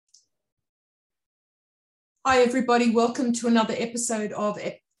Hi, everybody. Welcome to another episode of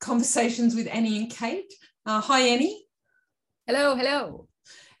Conversations with Annie and Kate. Hi, Annie. Hello, hello.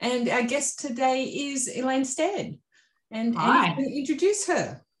 And our guest today is Elaine Stead. And Hi. Annie's going to introduce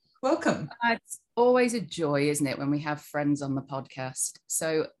her. Welcome. It's always a joy, isn't it, when we have friends on the podcast?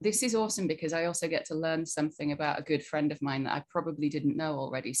 So this is awesome because I also get to learn something about a good friend of mine that I probably didn't know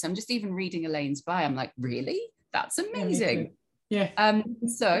already. So I'm just even reading Elaine's bio. I'm like, really? That's amazing. Yeah.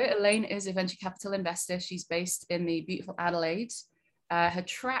 So Elaine is a venture capital investor. She's based in the beautiful Adelaide. Her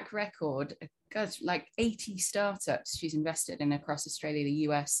track record, gosh, like 80 startups she's invested in across Australia, the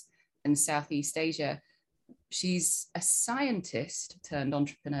US, and Southeast Asia. She's a scientist turned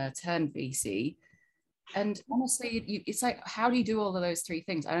entrepreneur turned VC. And honestly, it's like, how do you do all of those three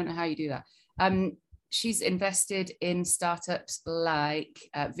things? I don't know how you do that. She's invested in startups like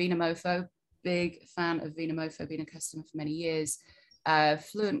Vinamofo. Big fan of Vinamofo, been a customer for many years.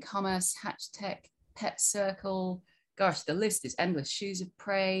 Fluent Commerce, Hatchtech, Pet Circle. Gosh, the list is endless. Shoes of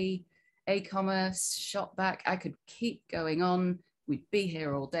Prey, A-commerce, Shopback. I could keep going on. We'd be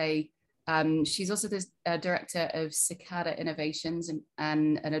here all day. She's also the director of Cicada Innovations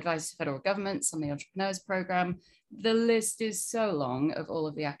and an advisor to federal governments on the Entrepreneurs Program. The list is so long of all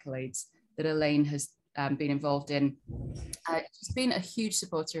of the accolades that Elaine has been involved in. She's been a huge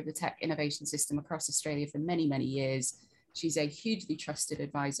supporter of the tech innovation system across Australia for many, many years. She's a hugely trusted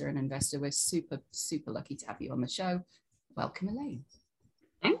advisor and investor. We're super, super lucky to have you on the show. Welcome, Elaine.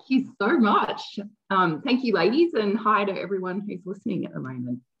 Thank you so much. Thank you, ladies, and hi to everyone who's listening at the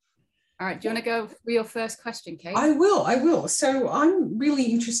moment. All right, do you want to go for your first question, Kate? I will. So I'm really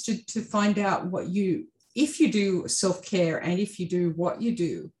interested to find out if you do self-care and if you do, what you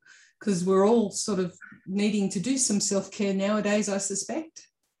do, because we're all sort of needing to do some self-care nowadays, I suspect.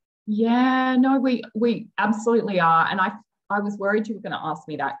 Yeah, no, we absolutely are. And I was worried you were going to ask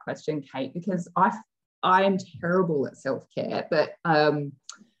me that question, Kate, because I am terrible at self-care, but I've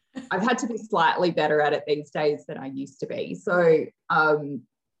had to be slightly better at it these days than I used to be. So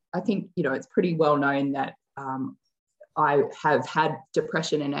I think, it's pretty well known that I have had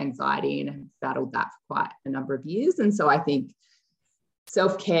depression and anxiety and have battled that for quite a number of years. And so I think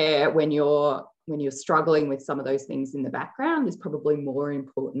self-care when you're struggling with some of those things in the background is probably more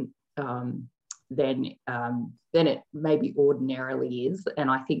important than it maybe ordinarily is. And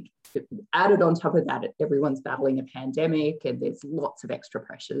I think added on top of that, everyone's battling a pandemic and there's lots of extra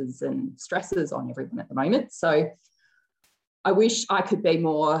pressures and stresses on everyone at the moment. So I wish I could be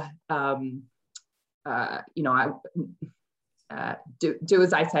more, do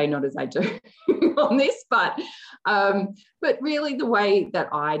as I say, not as I do on this. But really the way that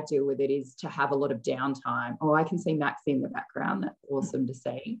I deal with it is to have a lot of downtime. Oh, I can see Max in the background. That's awesome to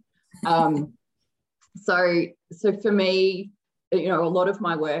see. So for me, a lot of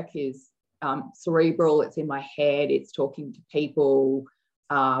my work is cerebral. It's in my head. It's talking to people.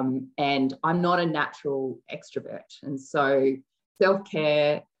 And I'm not a natural extrovert. And so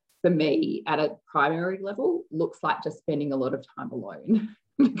self-care for me at a primary level looks like just spending a lot of time alone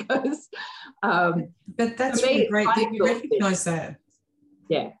because but that's really great that you recognize that.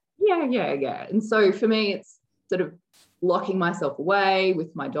 Yeah. And so for me, it's sort of locking myself away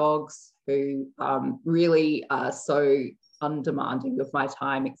with my dogs who really are so undemanding of my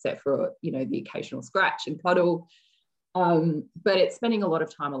time, except for, the occasional scratch and cuddle. But it's spending a lot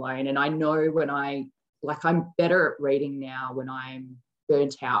of time alone. And I know when I'm better at reading now when I'm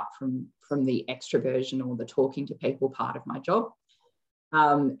burnt out from the extroversion or the talking to people part of my job.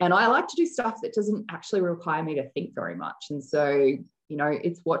 And I like to do stuff that doesn't actually require me to think very much. And so,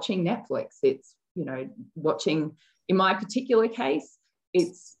 it's watching Netflix. It's, watching, in my particular case,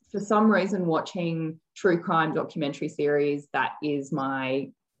 it's for some reason watching true crime documentary series. That is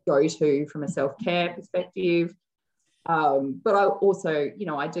my go-to from a self-care perspective. But I also,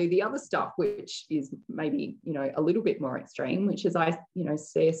 I do the other stuff, which is maybe, a little bit more extreme, which is I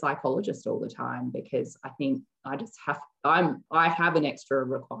see a psychologist all the time because I think I have an extra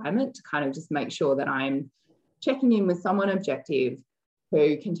requirement to kind of just make sure that I'm checking in with someone objective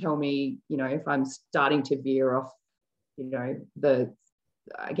who can tell me, if I'm starting to veer off, the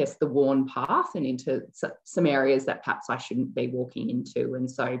worn path and into some areas that perhaps I shouldn't be walking into. And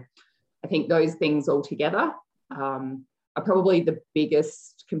so I think those things all together are probably the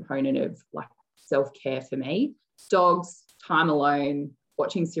biggest component of like self-care for me. Dogs, time alone,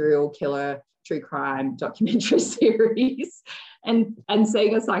 watching serial killer, true crime documentary series, and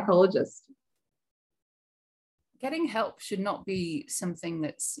seeing a psychologist. Getting help should not be something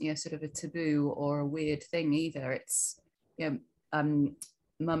that's sort of a taboo or a weird thing either. It's Mum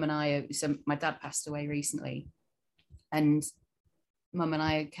and I. So my dad passed away recently, and Mum and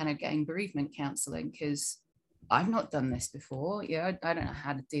I are kind of getting bereavement counselling because I've not done this before. Yeah, I don't know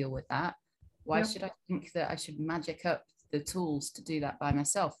how to deal with that. Why should I think that I should magic up the tools to do that by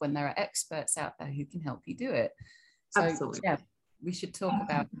myself when there are experts out there who can help you do it? So Absolutely. yeah, we should talk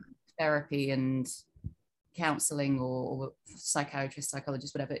about therapy and counseling or psychiatrist,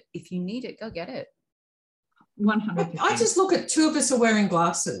 psychologist, whatever. If you need it, go get it. 100%. I just look at two of us are wearing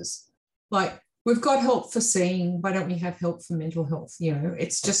glasses. Like, we've got help for seeing. Why don't we have help for mental health? You know,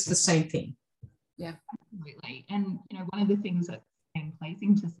 it's just the same thing. Yeah, absolutely. And, you know, one of the things that's been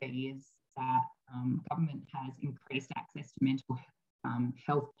pleasing to see is that government has increased access to mental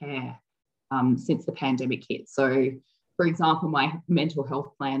health care since the pandemic hit. So, for example, my mental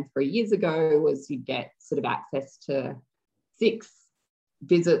health plan 3 years ago was you'd get sort of access to 6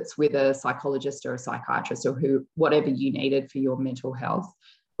 visits with a psychologist or a psychiatrist or whatever you needed for your mental health,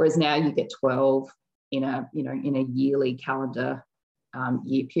 whereas now you get 12 in a yearly calendar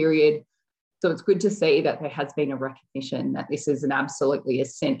year period. So it's good to see that there has been a recognition that this is an absolutely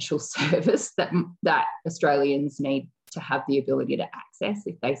essential service that Australians need to have the ability to access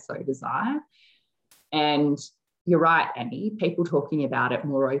if they so desire. And you're right, Annie, people talking about it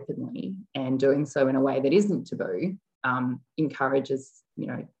more openly and doing so in a way that isn't taboo encourages, you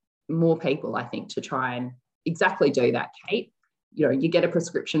know, more people, I think, to try and exactly do that, Kate. You know, you get a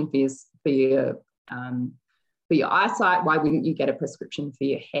prescription for your eyesight. Why wouldn't you get a prescription for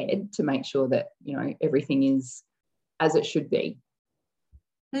your head to make sure that, you know, everything is as it should be?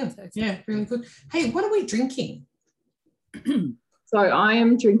 Yeah, really good. Hey, what are we drinking? So I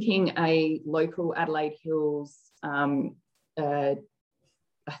am drinking a local Adelaide Hills,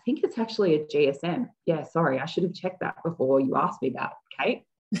 I think it's actually a GSM. Yeah, sorry, I should have checked that before you asked me about it,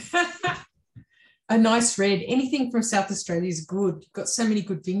 Kate. A nice red. Anything from South Australia is good. You've got so many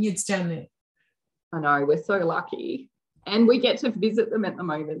good vineyards down there. I know, we're so lucky. And we get to visit them at the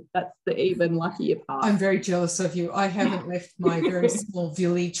moment. That's the even luckier part. I'm very jealous of you. I haven't left my very small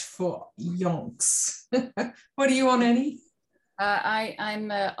village for yonks. What are you on, Annie?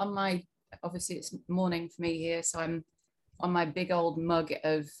 I'm on my, obviously it's morning for me here, so I'm on my big old mug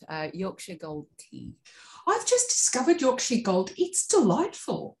of Yorkshire Gold tea. I've just discovered Yorkshire Gold. It's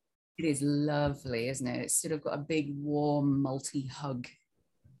delightful. It is lovely, isn't it? It's sort of got a big, warm, malty hug.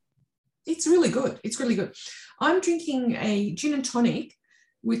 It's really good. It's really good. I'm drinking a gin and tonic,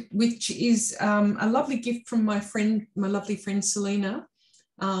 which is a lovely gift from my lovely friend Selena.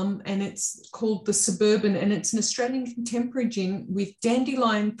 And it's called the Suburban, and it's an Australian contemporary gin with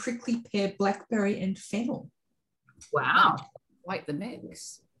dandelion, prickly pear, blackberry, and fennel. Wow. Quite the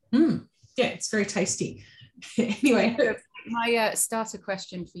mix. Yeah, it's very tasty. Anyway. My starter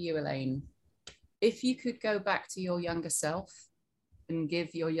question for you, Elaine. If you could go back to your younger self and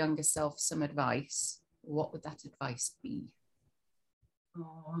give your younger self some advice, what would that advice be?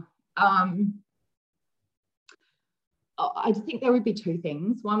 I think there would be 2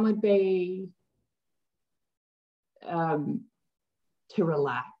 things. One would be to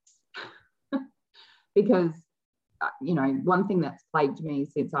relax because, you know, one thing that's plagued me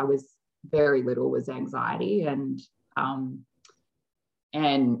since I was very little was anxiety, and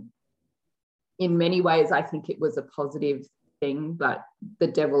in many ways I think it was a positive thing, but the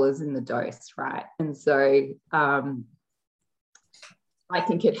devil is in the dose, right? And so I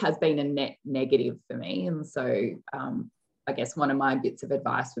think it has been a net negative for me. And so I guess one of my bits of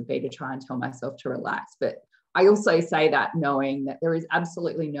advice would be to try and tell myself to relax. But I also say that knowing that there is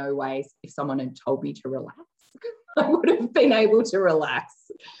absolutely no way, if someone had told me to relax, I would have been able to relax.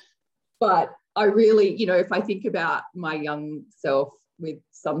 But I really, you know, if I think about my young self with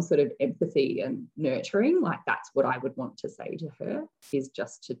some sort of empathy and nurturing, like that's what I would want to say to her, is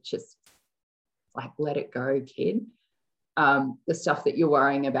just like, let it go, kid. The stuff that you're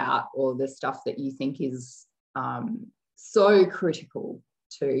worrying about or the stuff that you think is so critical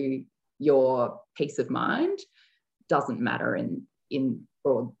to your peace of mind doesn't matter in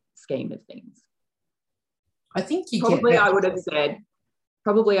broad scheme of things. I think you probably I would have said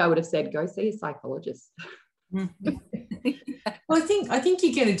go see a psychologist. Well, I think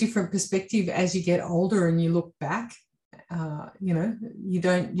you get a different perspective as you get older and you look back. You know, you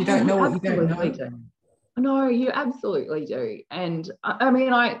don't know what you don't know. No, you absolutely do. And I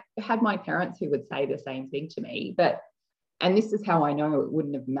mean, I had my parents who would say the same thing to me, and this is how I know it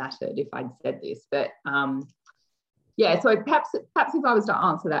wouldn't have mattered if I'd said this, but yeah, so perhaps if I was to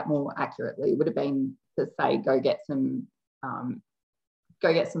answer that more accurately, it would have been to say, go get some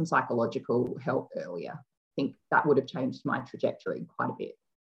psychological help earlier. I think that would have changed my trajectory quite a bit,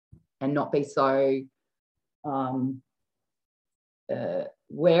 and not be so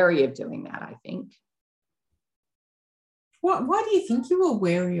wary of doing that, I think. Why do you think you were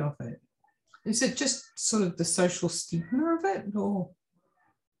wary of it? Is it just sort of the social stigma of it, or?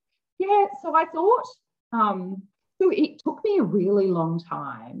 Yeah, so I thought, so it took me a really long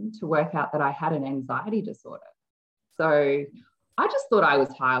time to work out that I had an anxiety disorder. So I just thought I was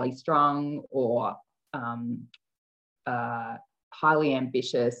highly strung or highly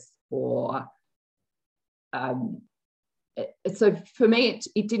ambitious, or so for me,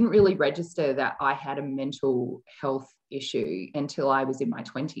 it didn't really register that I had a mental health issue until I was in my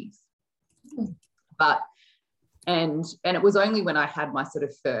 20s. And it was only when I had my sort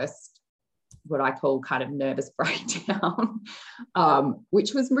of first, what I call kind of nervous breakdown,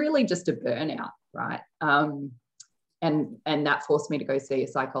 which was really just a burnout, right? And that forced me to go see a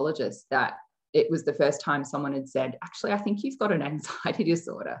psychologist, that it was the first time someone had said, actually, I think you've got an anxiety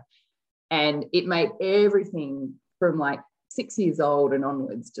disorder. And it made everything from like 6 years old and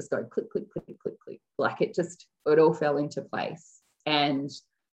onwards just go click, click, click, click, click. Like it all fell into place. And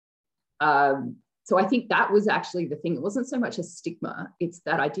so I think that was actually the thing. It wasn't so much a stigma, it's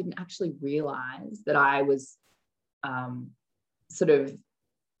that I didn't actually realize that I was sort of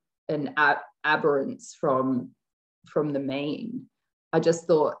an aberrance from the mean. I just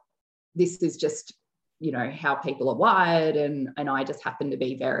thought this is just, you know, how people are wired, and I just happen to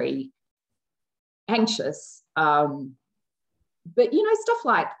be very anxious. But, you know, stuff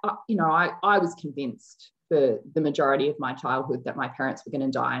like, you know, I was convinced for the majority of my childhood that my parents were going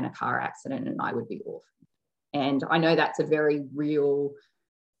to die in a car accident and I would be orphaned. And I know that's a very real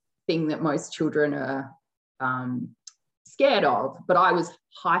thing that most children are scared of, but I was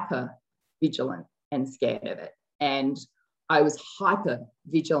hyper vigilant and scared of it. And I was hyper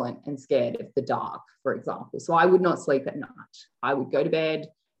vigilant and scared of the dark, for example. So I would not sleep at night. I would go to bed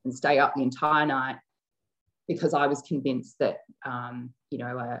and stay up the entire night because I was convinced that, you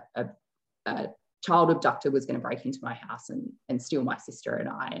know, a child abductor was going to break into my house and steal my sister and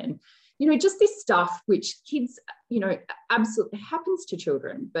I. And, you know, just this stuff which kids, you know, absolutely happens to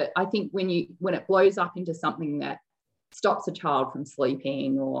children. But I think when it blows up into something that stops a child from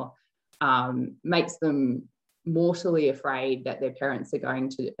sleeping or makes them mortally afraid that their parents are going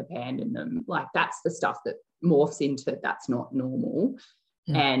to abandon them, like that's the stuff that morphs into that's not normal.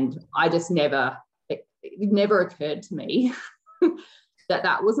 And I just it never occurred to me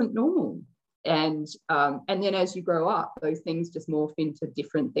that wasn't normal. And then as you grow up, those things just morph into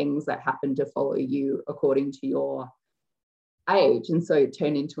different things that happen to follow you according to your age. And so it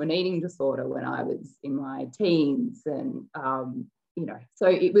turned into an eating disorder when I was in my teens. And, you know, so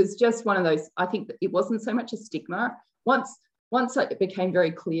it was just one of those, I think that it wasn't so much a stigma. Once it became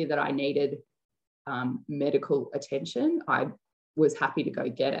very clear that I needed medical attention, I was happy to go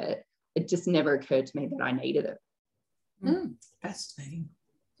get it. It just never occurred to me that I needed it. Fascinating.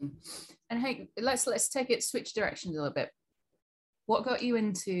 And hey, let's take it, switch directions a little bit. What got you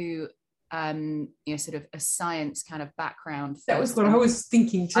into you know, sort of a science kind of background? That was what I was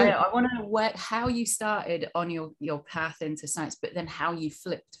thinking too. I want to know how you started on your path into science, but then how you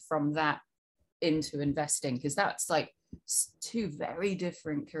flipped from that into investing, because that's like two very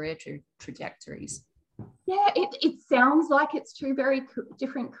different career trajectories. Yeah, it sounds like it's two very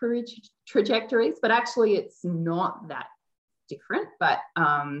different career trajectories, but actually it's not that different. But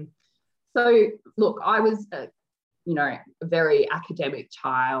so look, I was a very academic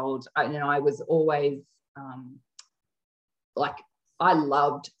child, and I was always like, I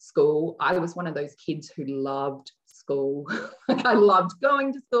loved school. I was one of those kids who loved school. Like I loved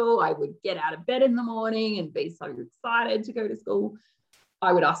going to school. I would get out of bed in the morning and be so excited to go to school.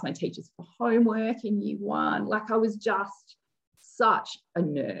 I would ask my teachers for homework in year one. Like I was just such a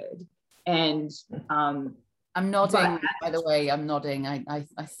nerd. And I'm nodding, by the way, I'm nodding.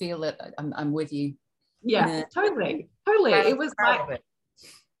 I feel it. I'm with you. Yeah, totally. It was like,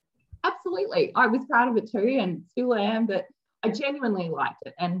 absolutely. I was proud of it too, and still am, but I genuinely liked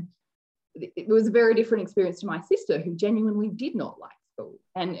it. And it was a very different experience to my sister, who genuinely did not like school.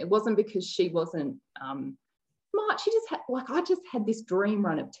 And it wasn't because she wasn't smart. She just had, like, I just had this dream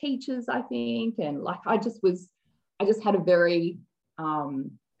run of teachers, I think. And like, I just had a very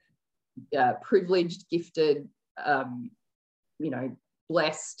privileged, gifted,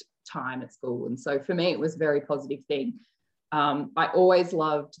 blessed time at school. And so for me, it was a very positive thing. I always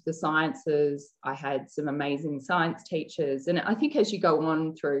loved the sciences. I had some amazing science teachers. And I think as you go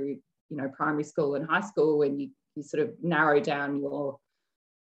on through, primary school and high school, and you sort of narrow down your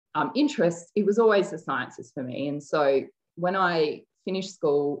interests, it was always the sciences for me. And so when I finished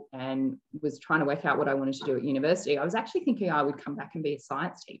school and was trying to work out what I wanted to do at university, I was actually thinking I would come back and be a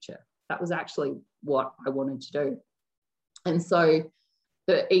science teacher. That was actually what I wanted to do. And so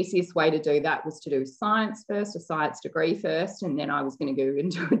the easiest way to do that was to do science first, a science degree first, and then I was going to go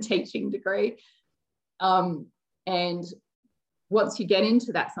into a teaching degree. And once you get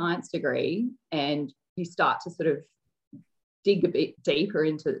into that science degree and you start to sort of dig a bit deeper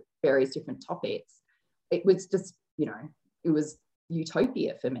into various different topics, it was just, you know, it was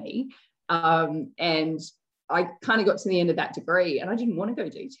utopia for me. And I kind of got to the end of that degree and I didn't want to go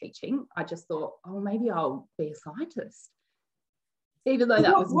do teaching. I just thought, oh, maybe I'll be a scientist. Even though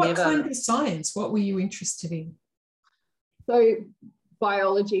that was never... What kind of science? What were you interested in? So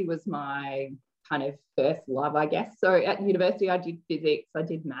biology was my kind of first love, I guess. So at university, I did physics, I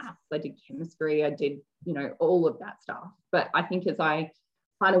did maths, I did chemistry, I did, you know, all of that stuff. But I think as I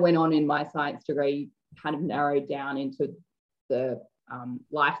kind of went on in my science degree, kind of narrowed down into the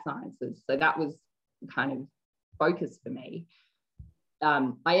life sciences. So that was kind of focus for me.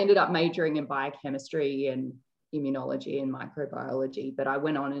 I ended up majoring in biochemistry and immunology and microbiology, but I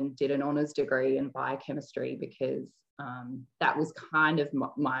went on and did an honours degree in biochemistry because that was kind of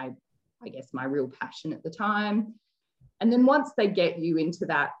my I guess, my real passion at the time. And then once they get you into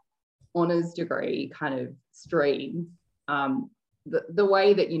that honours degree kind of stream, the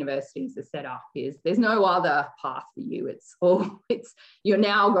way that universities are set up is there's no other path for you. It's you're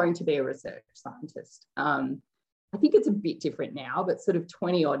now going to be a research scientist. I think it's a bit different now, but sort of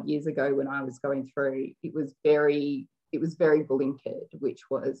 20 odd years ago when I was going through, it was very blinkered, which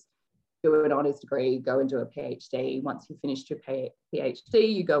was do an honours degree, go and do a PhD. Once you finished your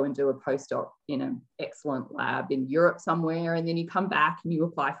PhD, you go and do a postdoc in an excellent lab in Europe somewhere, and then you come back and you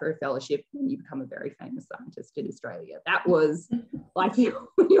apply for a fellowship and you become a very famous scientist in Australia. That was like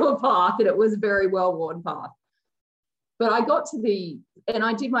your path, and it was a very well-worn path. But I got to and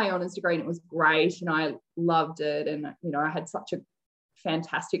I did my honours degree and it was great and I loved it. And, you know, I had such a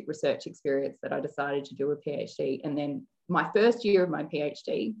fantastic research experience that I decided to do a PhD. And then my first year of my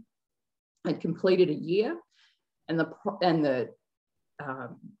PhD, I'd completed a year, and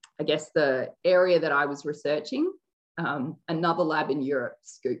I guess the area that I was researching, another lab in Europe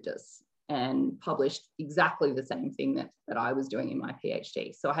scooped us and published exactly the same thing that I was doing in my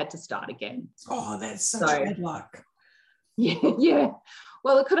PhD. So I had to start again. Oh, that's such bad luck. Yeah.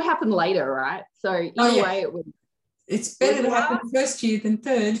 Well, it could have happened later, right? So in a way, it's better to happen first year than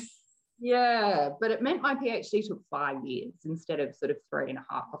third. Yeah, but it meant my PhD took 5 years instead of sort of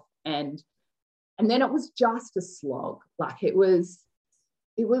 3.5. And then it was just a slog. Like it was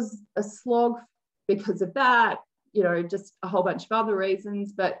a slog because of that, you know, just a whole bunch of other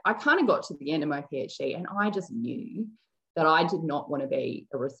reasons. But I kind of got to the end of my PhD and I just knew that I did not want to be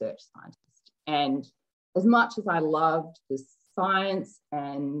a research scientist. And as much as I loved the science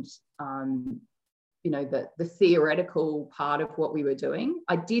and, you know, the theoretical part of what we were doing,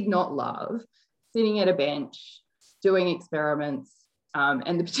 I did not love sitting at a bench, doing experiments.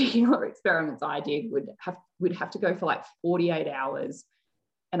 And the particular experiments I did would have to go for like 48 hours,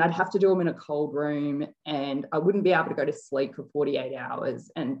 and I'd have to do them in a cold room, and I wouldn't be able to go to sleep for 48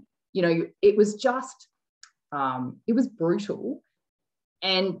 hours. And, you know, it was just, it was brutal.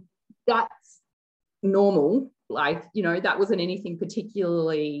 And that's normal. Like, you know, that wasn't anything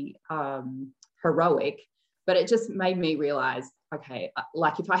particularly heroic, but it just made me realize, okay,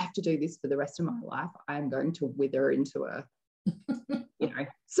 like if I have to do this for the rest of my life, I'm going to wither into a, you know,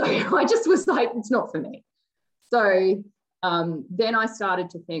 so I just was like, it's not for me. So then I started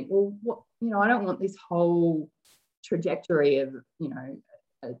to think, well, what, you know, I don't want this whole trajectory of, you know,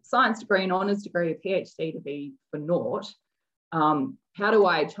 a science degree, an honours degree, a PhD to be for naught. How do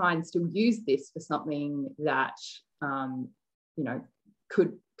I try and still use this for something that, you know,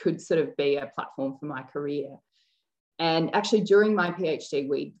 could sort of be a platform for my career? And actually during my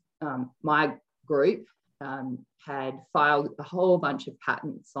PhD, my group had filed a whole bunch of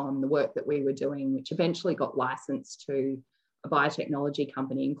patents on the work that we were doing, which eventually got licensed to a biotechnology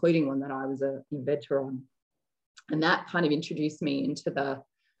company, including one that I was an inventor on. And that kind of introduced me into the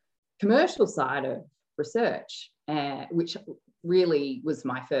commercial side of research, which really was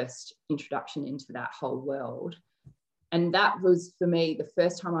my first introduction into that whole world. And that was, for me, the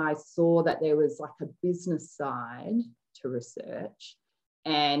first time I saw that there was like a business side to research.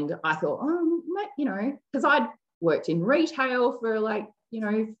 And I thought, oh, you know, because I'd worked in retail for like, you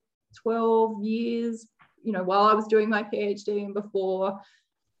know, 12 years, you know, while I was doing my PhD, and before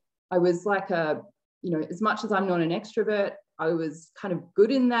I was like you know, as much as I'm not an extrovert, I was kind of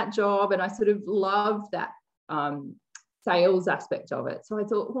good in that job, and I sort of loved that sales aspect of it. So I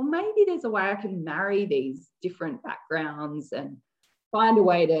thought, well, maybe there's a way I can marry these different backgrounds and find a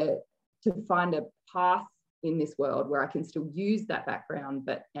way to find a path in this world where I can still use that background,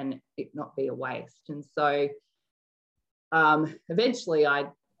 and it not be a waste. And so Eventually, I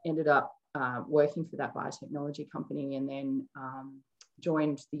ended up working for that biotechnology company, and then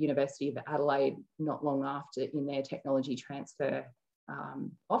joined the University of Adelaide not long after in their technology transfer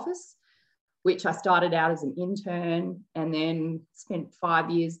office, which I started out as an intern and then spent 5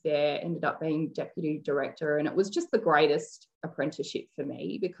 years there, ended up being deputy director. And it was just the greatest apprenticeship for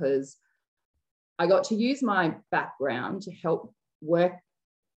me, because I got to use my background to help work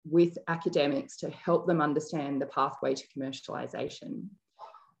with academics to help them understand the pathway to commercialization.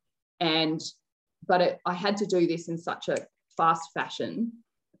 But I had to do this in such a fast fashion,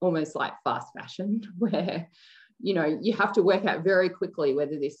 almost like fast fashion, where you have to work out very quickly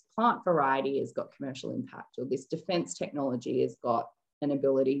whether this plant variety has got commercial impact, or this defense technology has got an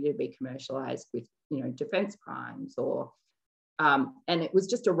ability to be commercialized with, defense primes, or and it was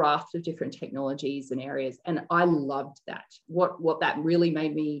just a raft of different technologies and areas. And I loved that. What that really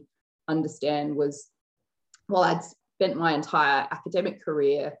made me understand was, while I'd spent my entire academic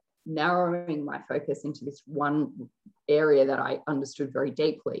career narrowing my focus into this one area that I understood very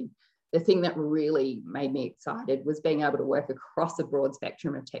deeply, the thing that really made me excited was being able to work across a broad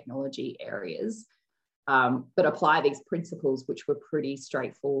spectrum of technology areas, but apply these principles, which were pretty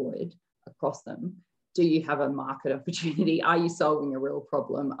straightforward across them. Do you have a market opportunity? Are you solving a real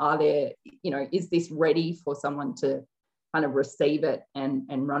problem? Are there, is this ready for someone to kind of receive it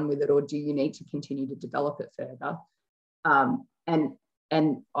and run with it, or do you need to continue to develop it further?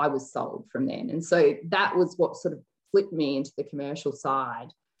 And I was sold from then. And so that was what sort of flipped me into the commercial side.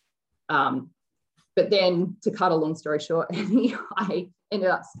 But then, to cut a long story short, I ended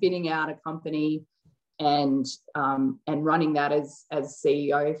up spinning out a company and running that as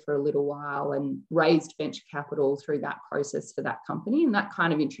CEO for a little while, and raised venture capital through that process for that company. And that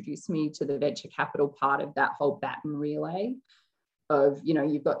kind of introduced me to the venture capital part of that whole baton relay of,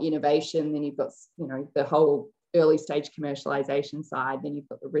 you've got innovation, then you've got, the whole early stage commercialization side, then you've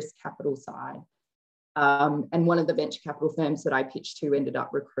got the risk capital side. And one of the venture capital firms that I pitched to ended up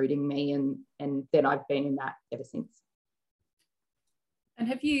recruiting me, and then I've been in that ever since. And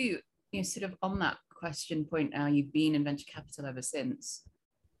have you sort of on that question point now, you've been in venture capital ever since.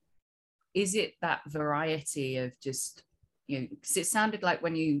 Is it that variety of just, because it sounded like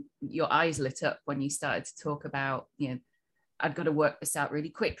when your eyes lit up when you started to talk about, I'd got to work this out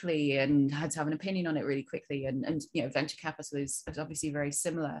really quickly and had to have an opinion on it really quickly. And venture capital is obviously very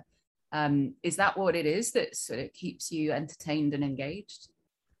similar. Is that what it is that sort of keeps you entertained and engaged,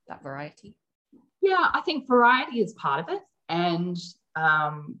 that variety? Yeah, I think variety is part of it. And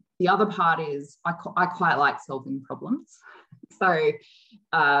the other part is I quite like solving problems. So,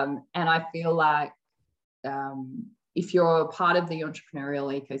 and I feel like if you're part of the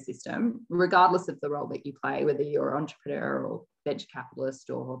entrepreneurial ecosystem, regardless of the role that you play, whether you're an entrepreneur or venture capitalist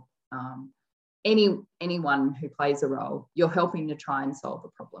or anyone who plays a role, you're helping to try and solve a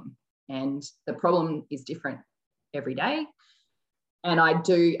problem. And the problem is different every day. And I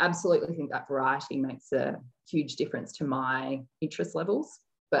do absolutely think that variety makes a huge difference to my interest levels.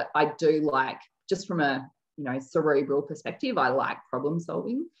 But I do like, just from a cerebral perspective, I like problem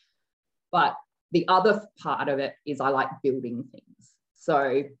solving. But the other part of it is I like building things.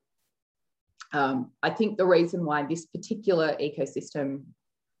 So I think the reason why this particular ecosystem,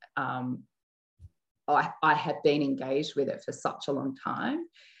 I have been engaged with it for such a long time,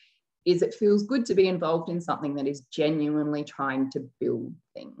 is it feels good to be involved in something that is genuinely trying to build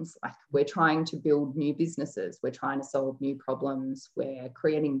things. Like, we're trying to build new businesses, we're trying to solve new problems, we're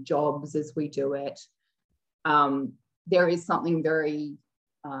creating jobs as we do it. There is something very,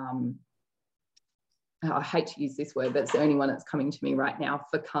 I hate to use this word, but it's the only one that's coming to me right now,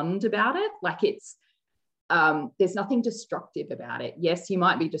 fecund about it. Like, it's, there's nothing destructive about it. Yes, you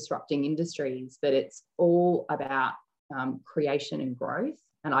might be disrupting industries, but it's all about creation and growth.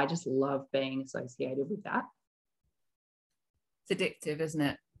 And I just love being associated with that. It's addictive, isn't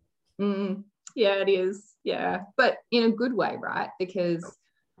it? Yeah, it is. Yeah. But in a good way, right? Because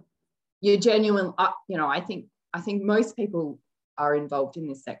you're genuine, I think most people are involved in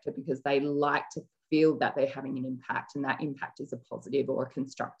this sector because they like to feel that they're having an impact, and that impact is a positive or a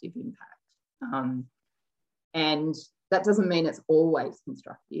constructive impact. And that doesn't mean it's always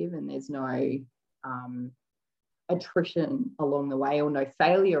constructive, and there's no attrition along the way or no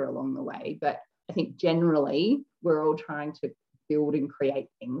failure along the way. But I think generally we're all trying to build and create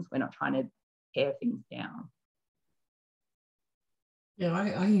things. We're not trying to tear things down. Yeah,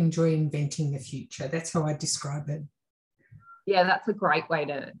 I enjoy inventing the future. That's how I describe it. Yeah, that's a great way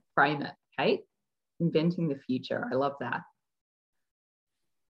to frame it, Kate. Inventing the future. I love that.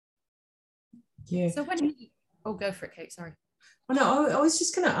 Yeah. So go for it, Kate. Sorry. Oh, no, I was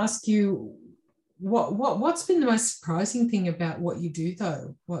just going to ask you, what's been the most surprising thing about what you do,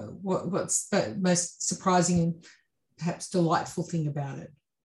 though? What's the most surprising and perhaps delightful thing about it?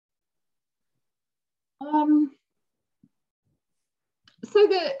 So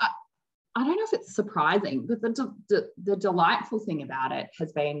I don't know if it's surprising, but the delightful thing about it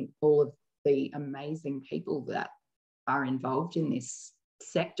has been all of the amazing people that are involved in this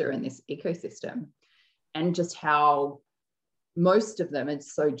sector and this ecosystem, and just how most of them are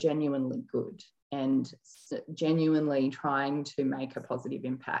so genuinely good and genuinely trying to make a positive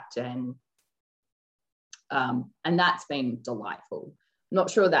impact, and that's been delightful. Not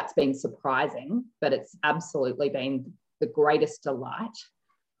sure that's been surprising, but it's absolutely been the greatest delight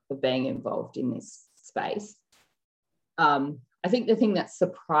of being involved in this space. I think the thing that's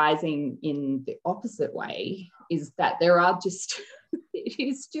surprising in the opposite way is that there are just, it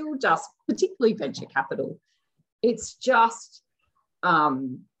is still just, particularly venture capital, it's just,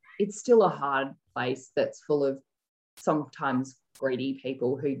 it's still a hard place that's full of sometimes greedy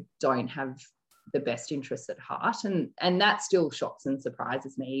people who don't have the best interests at heart. And that still shocks and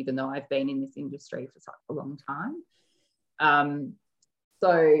surprises me, even though I've been in this industry for such a long time.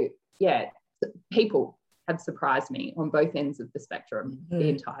 So yeah, people have surprised me on both ends of the spectrum the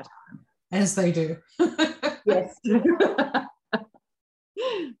entire time. As they do. Yes.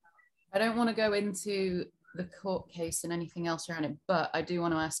 I don't want to go into the court case and anything else around it, but I do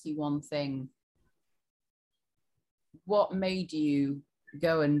want to ask you one thing. What made you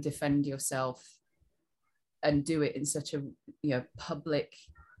go and defend yourself and do it in such a public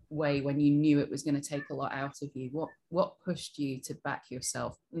way when you knew it was going to take a lot out of you? What pushed you to back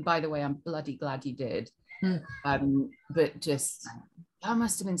yourself? And by the way, I'm bloody glad you did. But just, that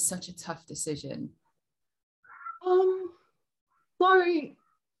must have been such a tough decision. So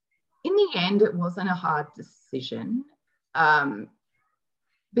in the end, it wasn't a hard decision,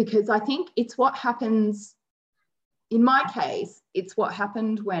 because I think it's what happens, in my case, it's what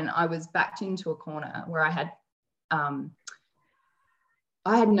happened when I was backed into a corner where I had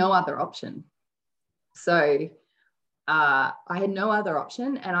no other option. So I had no other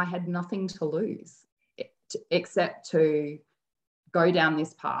option, and I had nothing to lose except to go down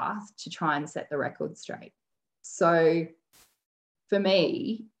this path to try and set the record straight. So for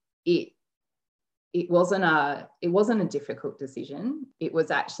me, it wasn't a difficult decision. It was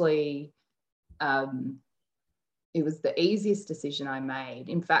actually it was the easiest decision I made.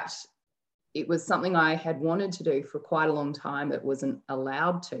 In fact, it was something I had wanted to do for quite a long time but wasn't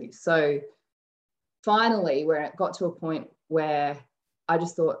allowed to. So finally, where it got to a point where I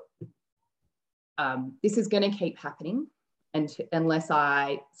just thought, this is going to keep happening unless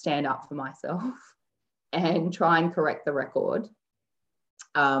I stand up for myself and try and correct the record.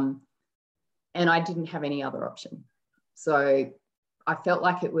 And I didn't have any other option. So I felt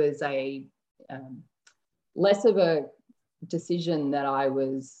like it was a less of a decision that I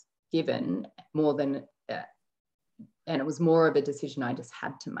was given more than, and it was more of a decision I just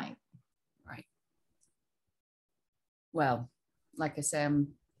had to make. Right. Well, like I say, I'm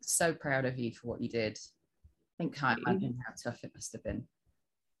so proud of you for what you did. I can't imagine how tough it must have been.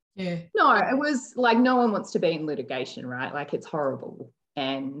 Yeah. No, it was like, no one wants to be in litigation, right? Like, it's horrible.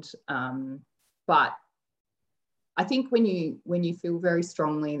 And but I think when you feel very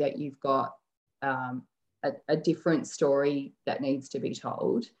strongly that you've got a different story that needs to be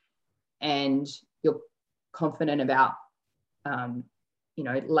told, and you're confident about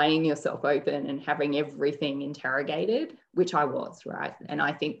laying yourself open and having everything interrogated, which I was, right? And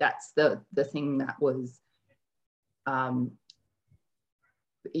I think that's the thing that was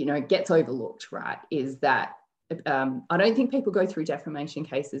gets overlooked, right? Is that I don't think people go through defamation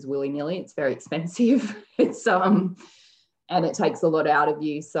cases willy-nilly. It's very expensive. It's and it takes a lot out of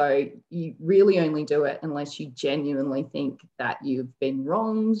you. So you really only do it unless you genuinely think that you've been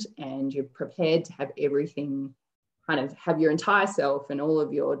wronged and you're prepared to have everything, kind of have your entire self and all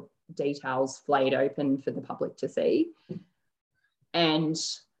of your details flayed open for the public to see. And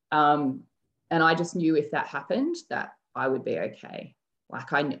I just knew if that happened, that I would be okay.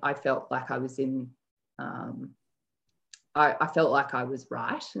 Like I felt like I was in, I felt like I was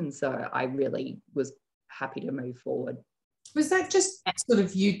right. And so I really was happy to move forward. Was that just sort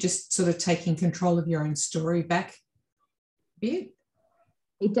of you just sort of taking control of your own story back a bit?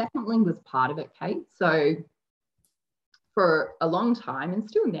 It definitely was part of it, Kate. So for a long time, and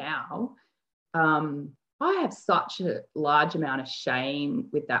still now, I have such a large amount of shame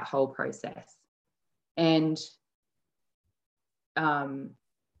with that whole process. And I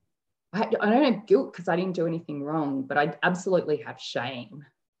don't have guilt because I didn't do anything wrong, but I absolutely have shame,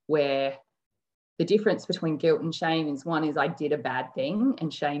 where the difference between guilt and shame is, one is I did a bad thing,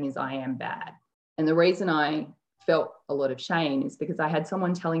 and shame is I am bad. And the reason I felt a lot of shame is because I had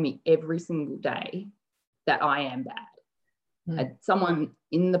someone telling me every single day that I am bad. I had someone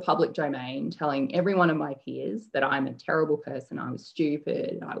in the public domain telling every one of my peers that I'm a terrible person. I was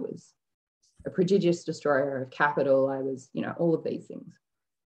stupid. I was a prodigious destroyer of capital. I was, you know, all of these things.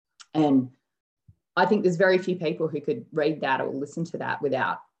 And I think there's very few people who could read that or listen to that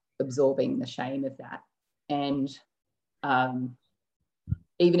without absorbing the shame of that. And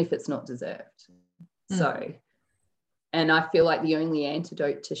even if it's not deserved. So, and I feel like the only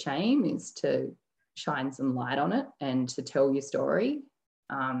antidote to shame is to shine some light on it and to tell your story,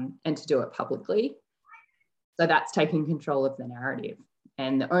 and to do it publicly. So that's taking control of the narrative.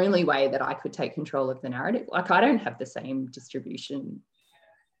 And the only way that I could take control of the narrative, like I don't have the same distribution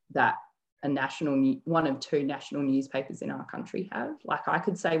that one of two national newspapers in our country have. Like I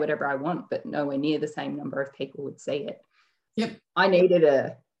could say whatever I want, but nowhere near the same number of people would see it. Yep. I needed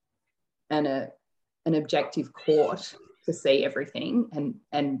an objective court to see everything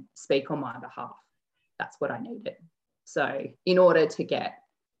and speak on my behalf. That's what I needed. So in order to get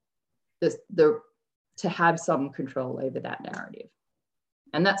to have some control over that narrative.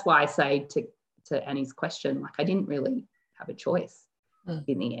 And that's why I say to Annie's question, like I didn't really have a choice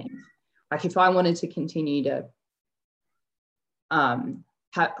in the end. Like if I wanted to continue to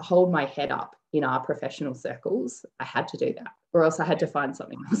hold my head up in our professional circles, I had to do that, or else I had to find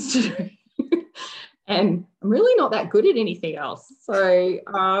something else to do. And I'm really not that good at anything else. So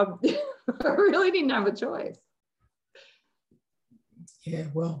I really didn't have a choice. Yeah,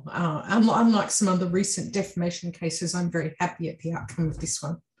 well, unlike some other recent defamation cases, I'm very happy at the outcome of this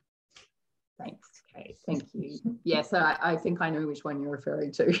one. Thanks, Kate. Thank you. Yeah, so I think I know which one you're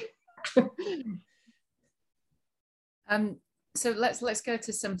referring to. So let's go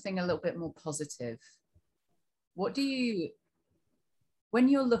to something a little bit more positive. What do you, when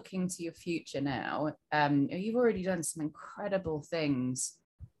you're looking to your future now, you've already done some incredible things.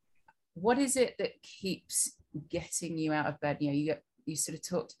 What is it that keeps getting you out of bed? You sort of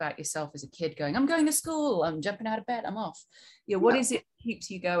talked about yourself as a kid going, I'm going to school, I'm jumping out of bed, I'm off. What is it that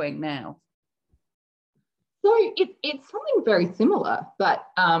keeps you going now? So it's something very similar, but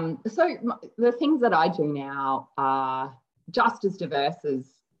so the things that I do now are just as diverse as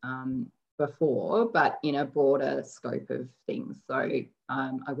before, but in a broader scope of things. So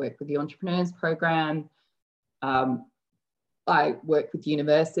I work with the Entrepreneurs Program, I work with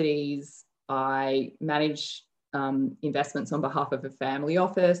universities, I manage investments on behalf of a family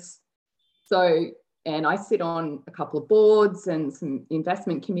office. And I sit on a couple of boards and some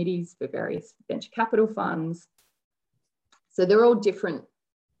investment committees for various venture capital funds. So they're all different,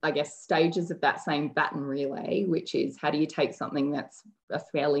 I guess, stages of that same baton relay, which is how do you take something that's a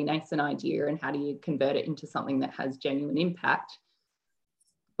fairly nascent idea and how do you convert it into something that has genuine impact?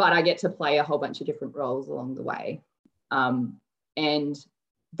 But I get to play a whole bunch of different roles along the way. And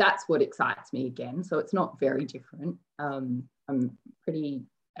that's what excites me again. So it's not very different. I'm pretty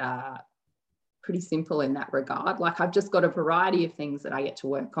simple in that regard. Like I've just got a variety of things that I get to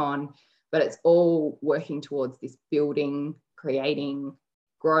work on, but it's all working towards this building, creating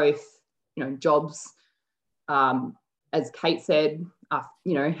growth, jobs. As Kate said,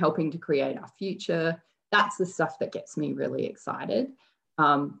 helping to create our future. That's the stuff that gets me really excited.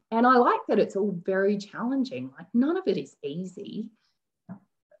 And I like that it's all very challenging. Like none of it is easy.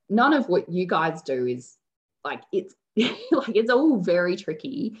 None of what you guys do is like, it's like, it's all very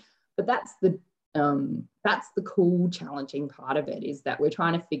tricky, but that's the cool, challenging part of it, is that we're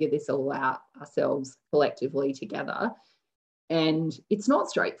trying to figure this all out ourselves collectively together. And it's not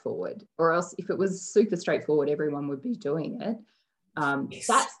straightforward, or else if it was super straightforward, everyone would be doing it.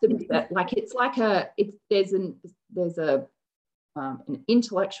 That's the bit that, like, there's an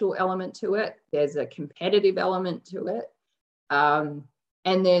intellectual element to it. There's a competitive element to it.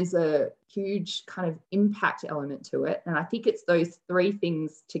 And there's a huge kind of impact element to it. And I think it's those three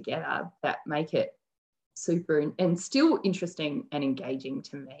things together that make it super and still interesting and engaging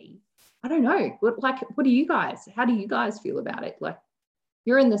to me. I don't know. How do you guys feel about it? Like,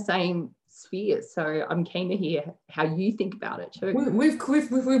 you're in the same sphere, so I'm keen to hear how you think about it too.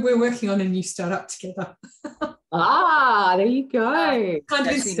 We're working on a new startup together. There you go. Kind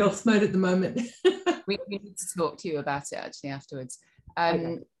of in stealth mode at the moment. we need to talk to you about it actually afterwards.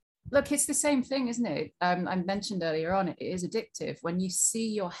 Okay. Look, it's the same thing, isn't it? I mentioned earlier on, it is addictive when you see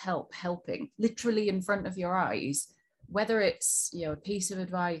your helping literally in front of your eyes, whether it's a piece of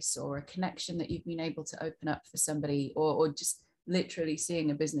advice or a connection that you've been able to open up for somebody, or just literally seeing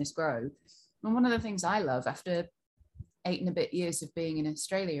a business grow. And one of the things I love after 8 and a bit years of being in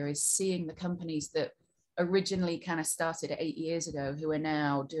Australia is seeing the companies that originally kind of started 8 years ago who are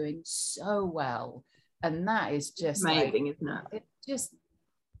now doing so well. And that is just amazing, isn't it? It's just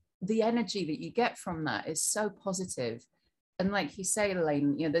the energy that you get from that is so positive. And like you say,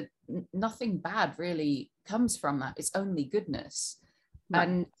 Elaine, you know, nothing bad really comes from that. It's only goodness. Right.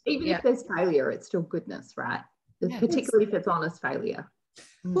 And even if there's failure, it's still goodness, right? Particularly if it's honest failure.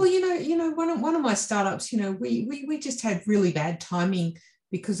 Well, one of my startups, we just had really bad timing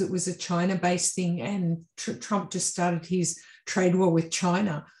because it was a China-based thing, and Trump just started his trade war with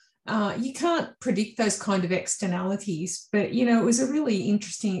China. You can't predict those kind of externalities, but it was a really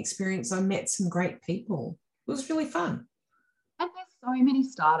interesting experience. I met some great people. It was really fun. And there's so many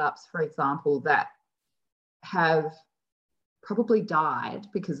startups, for example, that have probably died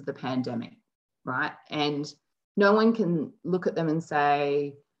because of the pandemic, right? And no one can look at them and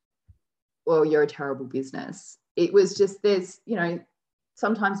say, well, you're a terrible business. It was just,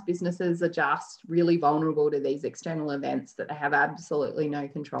 sometimes businesses are just really vulnerable to these external events that they have absolutely no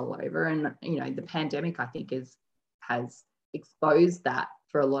control over. And, the pandemic, I think, has exposed that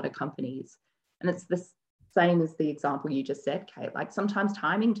for a lot of companies. And it's the same as the example you just said, Kate. Like, sometimes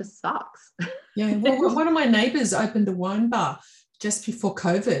timing just sucks. Yeah, well, one of my neighbours opened a wine bar just before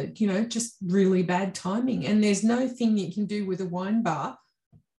COVID, just really bad timing. And there's no thing you can do with a wine bar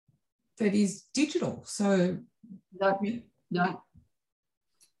that is digital. So no.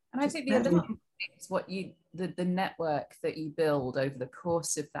 And I think the other thing is the network that you build over the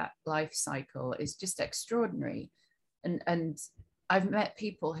course of that life cycle is just extraordinary. And I've met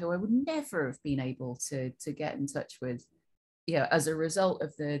people who I would never have been able to get in touch with, as a result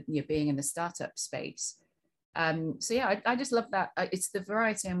of the being in the startup space. So yeah, I just love that. It's the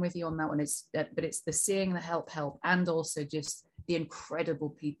variety. I'm with you on that one. But it's the seeing the help, and also just the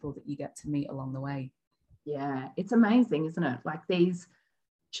incredible people that you get to meet along the way. Yeah, it's amazing, isn't it? Like, these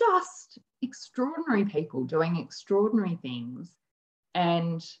just extraordinary people doing extraordinary things,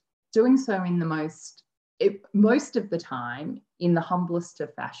 and doing so in the most of the time in the humblest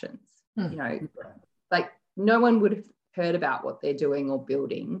of fashions. Like, no one would have heard about what they're doing or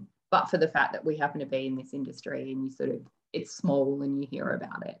building, but for the fact that we happen to be in this industry, and it's small and you hear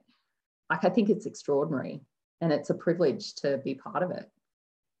about it. Like, I think it's extraordinary, and it's a privilege to be part of it.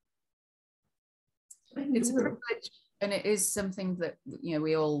 It's a privilege, and it is something that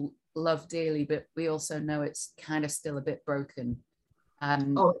we all love dearly, but we also know it's kind of still a bit broken.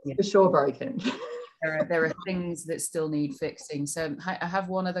 It's for sure broken. There are things that still need fixing. So I have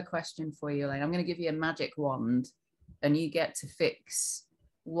one other question for you, Elaine. I'm going to give you a magic wand, and you get to fix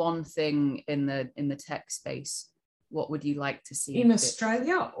one thing in the tech space. What would you like to see in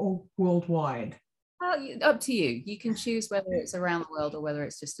Australia or worldwide? Well, up to you. You can choose whether it's around the world or whether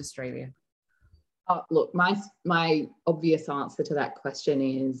it's just Australia. Look, my obvious answer to that question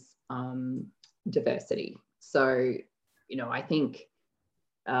is diversity. So, I think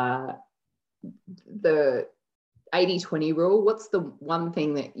the 80-20 rule, what's the one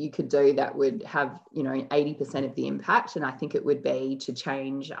thing that you could do that would have 80% of the impact? And I think it would be to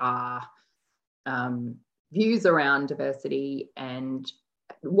change our views around diversity and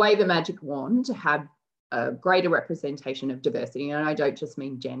wave a magic wand to have a greater representation of diversity. And I don't just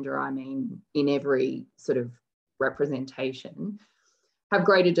mean gender, I mean in every sort of representation, have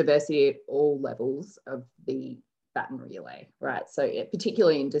greater diversity at all levels of the baton relay, right? So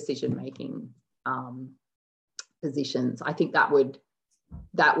particularly in decision-making positions, I think that would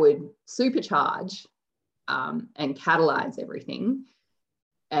supercharge and catalyze everything.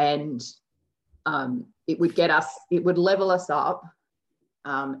 And it would level us up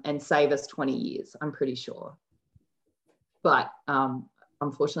and save us 20 years, I'm pretty sure. But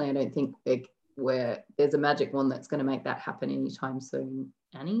unfortunately, I don't think there's a magic wand that's going to make that happen anytime soon,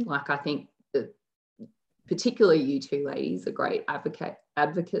 Annie. Like, I think that particularly you two ladies are great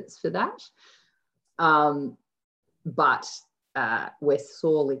advocates for that. But we're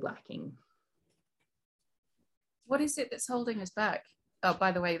sorely lacking. What is it that's holding us back? Oh,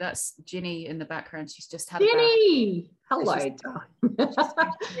 by the way, that's Ginny in the background. She's just had Ginny! Hello. She's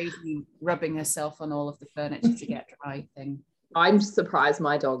crazy, rubbing herself on all of the furniture to get dry thing. I'm surprised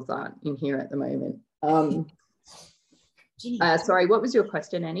my dogs aren't in here at the moment. Sorry, what was your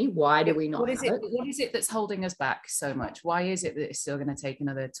question, Annie? Why do we not have it? What is it that's holding us back so much? Why is it that it's still going to take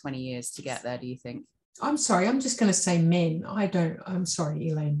another 20 years to get there, do you think? I'm sorry, I'm just going to say men. I'm sorry,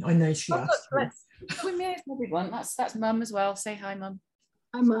 Elaine. I know she asked. We may as well be one. That's Mum as well. Say hi, Mum.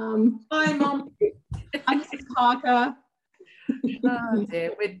 Hi, Mum. Hi, Mum. I'm Mrs. Parker. Oh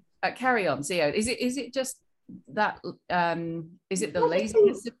dear. Carry on. So, is it just that is it the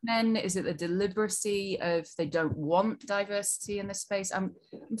laziness of men? Is it the deliberacy of they don't want diversity in the space? I'm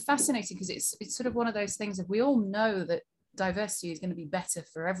fascinated because it's sort of one of those things that we all know that diversity is going to be better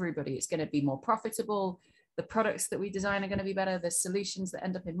for everybody. It's going to be more profitable. The products that we design are going to be better. The solutions that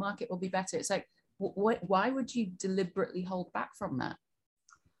end up in market will be better. It's like, why would you deliberately hold back from that?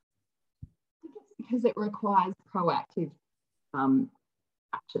 Because it requires proactive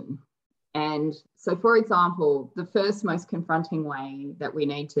action. And so, for example, the first most confronting way that we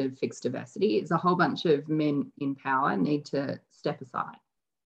need to fix diversity is a whole bunch of men in power need to step aside.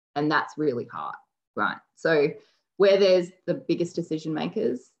 And that's really hard, right? So where there's the biggest decision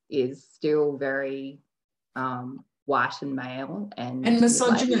makers is still very white and male and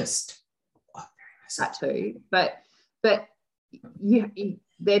misogynist. That too. But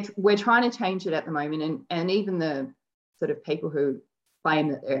we're trying to change it at the moment. And even the sort of people who claim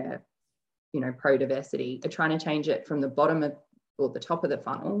that they're pro-diversity are trying to change it from the bottom of or the top of the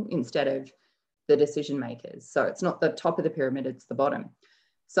funnel instead of the decision makers. So it's not the top of the pyramid, it's the bottom.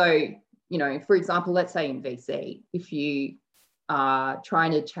 So, for example, let's say in VC, if you are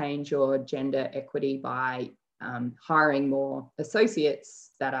trying to change your gender equity by hiring more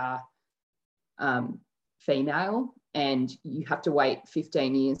associates that are female, and you have to wait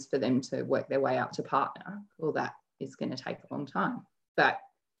 15 years for them to work their way up to partner, well, that is going to take a long time. But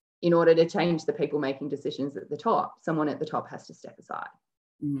in order to change the people making decisions at the top, someone at the top has to step aside.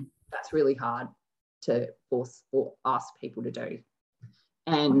 That's really hard to force or ask people to do.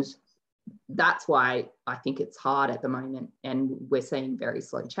 And that's why I think it's hard at the moment, and we're seeing very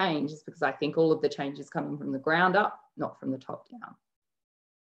slow change, is because I think all of the change is coming from the ground up, not from the top down.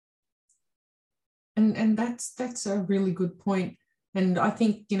 And that's a really good point. And I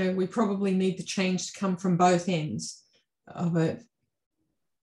think, we probably need the change to come from both ends of it.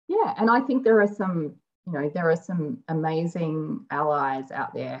 Yeah, and I think there are some amazing allies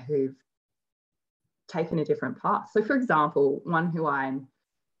out there who've taken a different path. So, for example, one who I'm,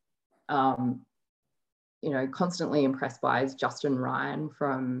 constantly impressed by is Justin Ryan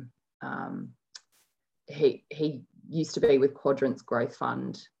from, he used to be with Quadrants Growth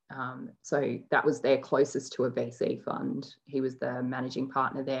Fund. So that was their closest to a VC fund. He was the managing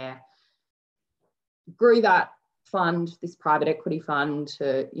partner there. Grew that fund, this private equity fund,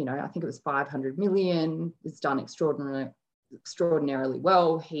 to, I think it was 500 million. It's done extraordinarily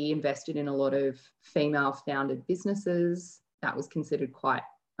well. He invested in a lot of female founded businesses. That was considered quite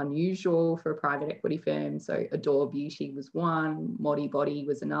unusual for a private equity firm. So Adore Beauty was one, Modibody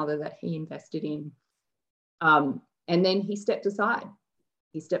was another that he invested in. And then he stepped aside.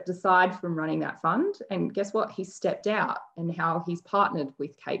 He stepped aside from running that fund, and guess what? He stepped out, and how he's partnered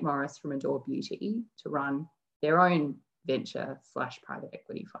with Kate Morris from Adore Beauty to run their own venture/private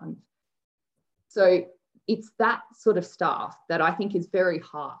equity fund. So it's that sort of stuff that I think is very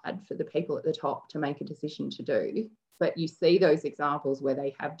hard for the people at the top to make a decision to do. But you see those examples where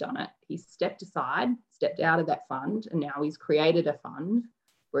they have done it. He stepped aside, stepped out of that fund, and now he's created a fund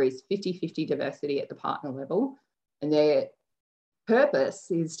where he's 50-50 diversity at the partner level. And their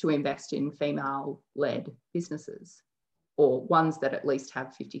purpose is to invest in female-led businesses, or ones that at least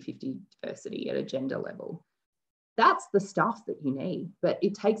have 50-50 diversity at a gender level. That's the stuff that you need, but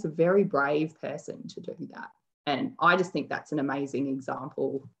it takes a very brave person to do that. And I just think that's an amazing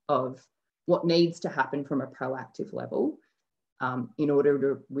example of what needs to happen from a proactive level in order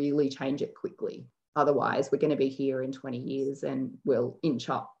to really change it quickly. Otherwise, we're going to be here in 20 years and we'll inch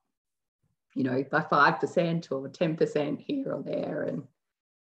up, by 5% or 10% here or there. And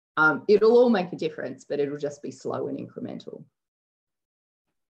it'll all make a difference, but it'll just be slow and incremental.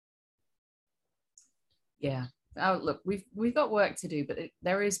 Yeah. Oh, look, we've got work to do, but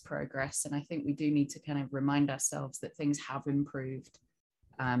there is progress, and I think we do need to kind of remind ourselves that things have improved,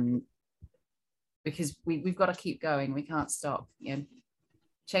 because we've got to keep going. We can't stop.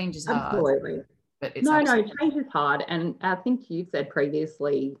 Change is hard. Absolutely. But it's change is hard, and I think you've said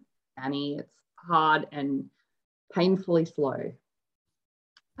previously, Annie, it's hard and painfully slow,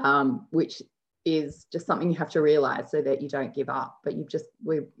 which is just something you have to realise so that you don't give up. But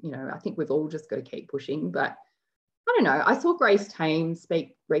I think we've all just got to keep pushing. But I don't know. I saw Grace Tame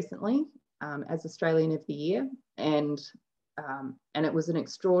speak recently as Australian of the Year, and it was an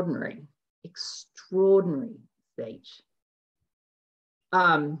extraordinary speech.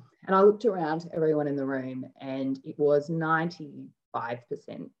 And I looked around everyone in the room, and it was 95%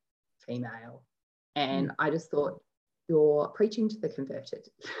 female, and I just thought, you're preaching to the converted.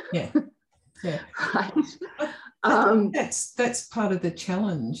 Yeah. Right? That's part of the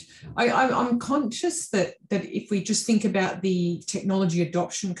challenge. I'm conscious that if we just think about the technology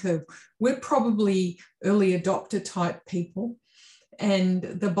adoption curve, we're probably early adopter type people, and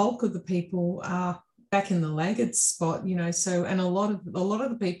the bulk of the people are back in the laggard spot, you know. So, and a lot of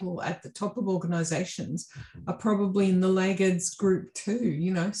the people at the top of organizations are probably in the laggards group too,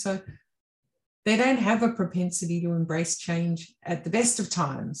 you know. So they don't have a propensity to embrace change at the best of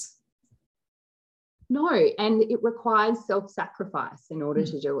times. No, and it requires self-sacrifice in order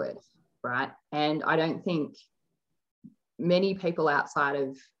to do it, right? And I don't think many people outside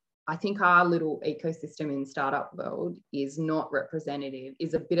of, I think our little ecosystem in startup world is not representative,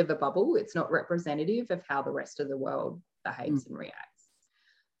 is a bit of a bubble. It's not representative of how the rest of the world behaves and reacts.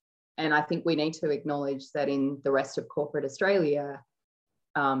 And I think we need to acknowledge that in the rest of corporate Australia,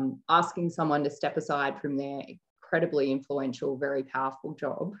 asking someone to step aside from their incredibly influential, very powerful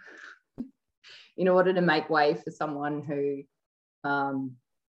job in order to make way for someone who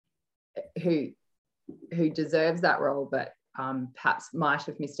deserves that role, but perhaps might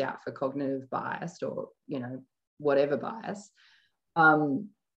have missed out for cognitive bias or, you know, whatever bias,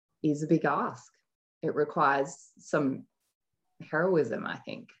 is a big ask. It requires some heroism, I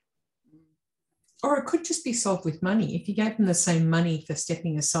think. Or it could just be solved with money. If you gave them the same money for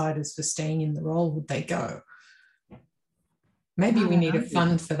stepping aside as for staying in the role, would they go? Maybe we need a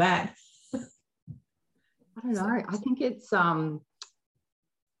fund for that. I don't know. I think it's,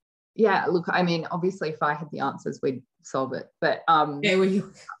 yeah, look, I mean, obviously if I had the answers, we'd solve it. But yeah, well,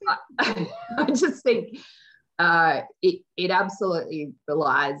 you... I just think it absolutely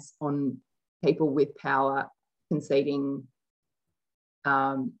relies on people with power conceding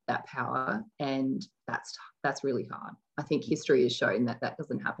that power. And that's really hard. I think history has shown that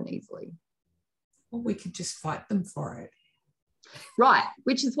doesn't happen easily. Well, we could just fight them for it. Right,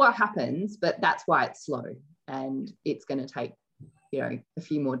 which is what happens, but that's why it's slow and it's going to take, you know, a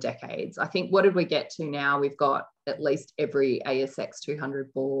few more decades. I think, what did we get to now? We've got at least every ASX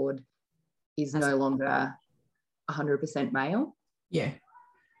 200 board is no longer 100% male. Yeah.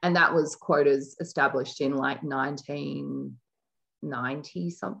 And that was quotas established in like 1990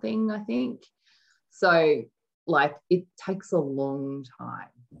 something, I think. So like it takes a long time.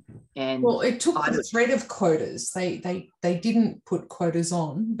 And well, it took the threat of quotas. They didn't put quotas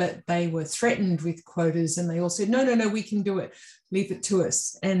on, but they were threatened with quotas, and they all said, no, we can do it. Leave it to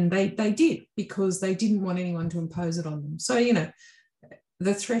us. And they did, because they didn't want anyone to impose it on them. So, you know,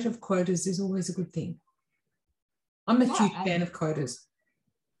 the threat of quotas is always a good thing. I'm a huge fan of quotas.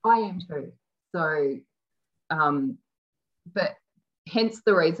 I am too. So, but hence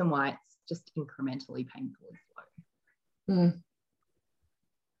the reason why it's just incrementally painfully slow.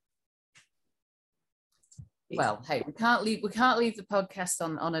 Well, hey, we can't leave the podcast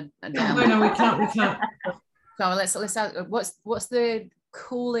on a down. No, we can't. So let's what's the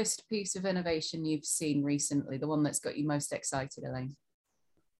coolest piece of innovation you've seen recently? The one that's got you most excited, Elaine?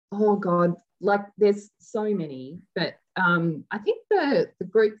 Oh God, like there's so many, but I think the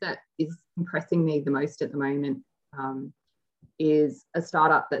group that is impressing me the most at the moment is a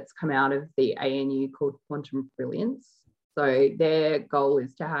startup that's come out of the ANU called Quantum Brilliance. So their goal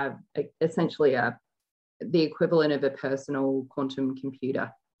is to have essentially the equivalent of a personal quantum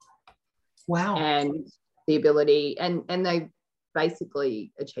computer. Wow. And the ability, and they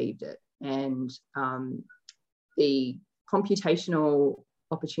basically achieved it. And the computational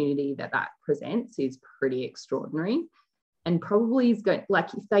opportunity that presents is pretty extraordinary, and probably is going,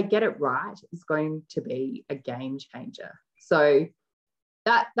 like, if they get it right, it's going to be a game changer. So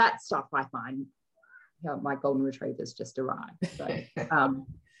that stuff I find, you know, my golden retriever's just arrived. So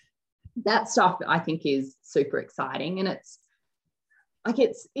that stuff I think is super exciting, and it's like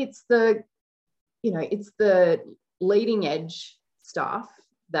it's the, you know, it's the leading edge stuff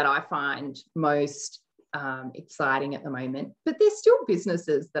that I find most exciting at the moment. But there's still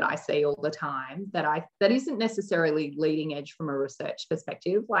businesses that I see all the time that isn't necessarily leading edge from a research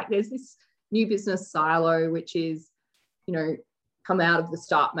perspective. Like there's this new business, Silo, which is, you know, come out of the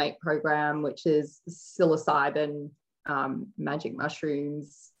StartMate program, which is psilocybin magic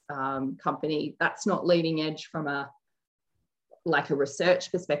mushrooms company. That's not leading edge from a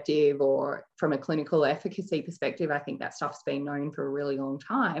research perspective or from a clinical efficacy perspective. I think that stuff's been known for a really long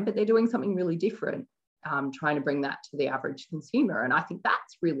time, but they're doing something really different, trying to bring that to the average consumer. And I think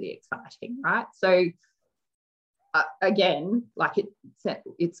that's really exciting, right? So again, like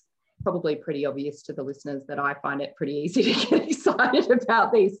it's probably pretty obvious to the listeners that I find it pretty easy to get excited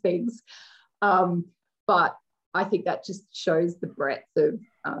about these things. But I think that just shows the breadth of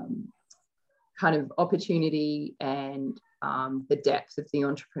kind of opportunity and the depth of the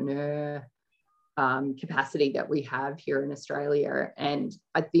entrepreneur capacity that we have here in Australia. And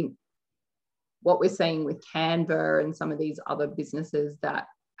I think what we're seeing with Canva and some of these other businesses that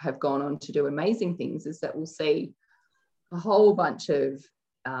have gone on to do amazing things is that we'll see a whole bunch of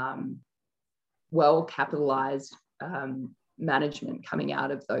well-capitalized management coming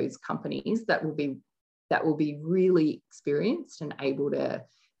out of those companies that will be really experienced and able to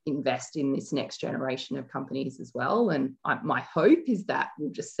invest in this next generation of companies as well. And my hope is that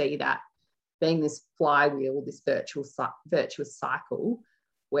we'll just see that being this flywheel, this virtuous cycle,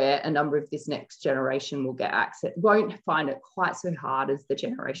 where a number of this next generation will get access, won't find it quite so hard as the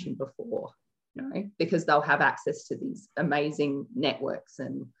generation before, you know, because they'll have access to these amazing networks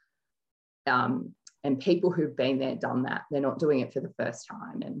and people who've been there, done that. They're not doing it for the first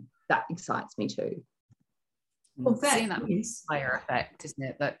time, and that excites me too. Well, seeing that multiplier effect, isn't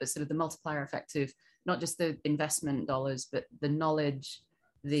it? That sort of the multiplier effect of not just the investment dollars, but the knowledge,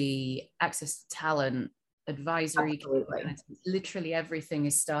 the access to talent, advisory, literally everything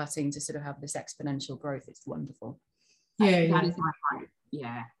is starting to sort of have this exponential growth. It's wonderful. Yeah, that is my hope.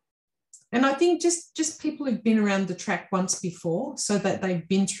 Yeah. And I think just people who've been around the track once before, so that they've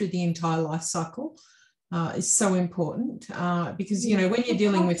been through the entire life cycle, is so important, because, you know, when you're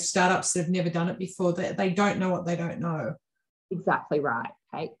dealing with startups that have never done it before, they don't know what they don't know. Exactly right,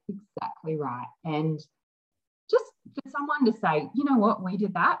 Kate. Exactly right. And just for someone to say, you know what, we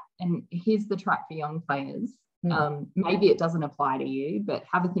did that, and here's the track for young players. Maybe it doesn't apply to you, but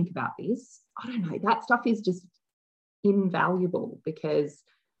have a think about this. I don't know. That stuff is just invaluable because,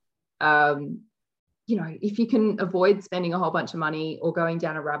 you know, if you can avoid spending a whole bunch of money or going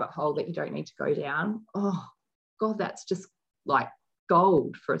down a rabbit hole that you don't need to go down, oh God, that's just like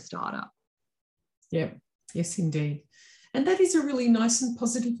gold for a startup. Yeah, yes, indeed. And that is a really nice and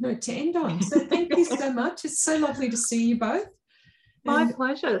positive note to end on. So thank you so much. It's so lovely to see you both. My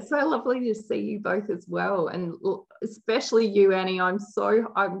pleasure. So lovely to see you both as well. And especially you, Annie. I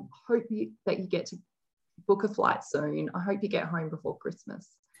hope that you get to book a flight soon. I hope you get home before Christmas.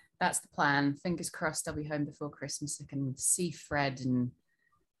 That's the plan. Fingers crossed I'll be home before Christmas. I can see Fred and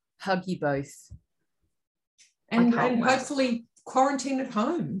hug you both. And hopefully quarantine at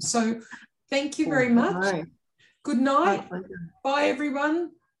home. So thank you very much. Good night. Bye, everyone.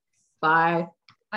 Bye.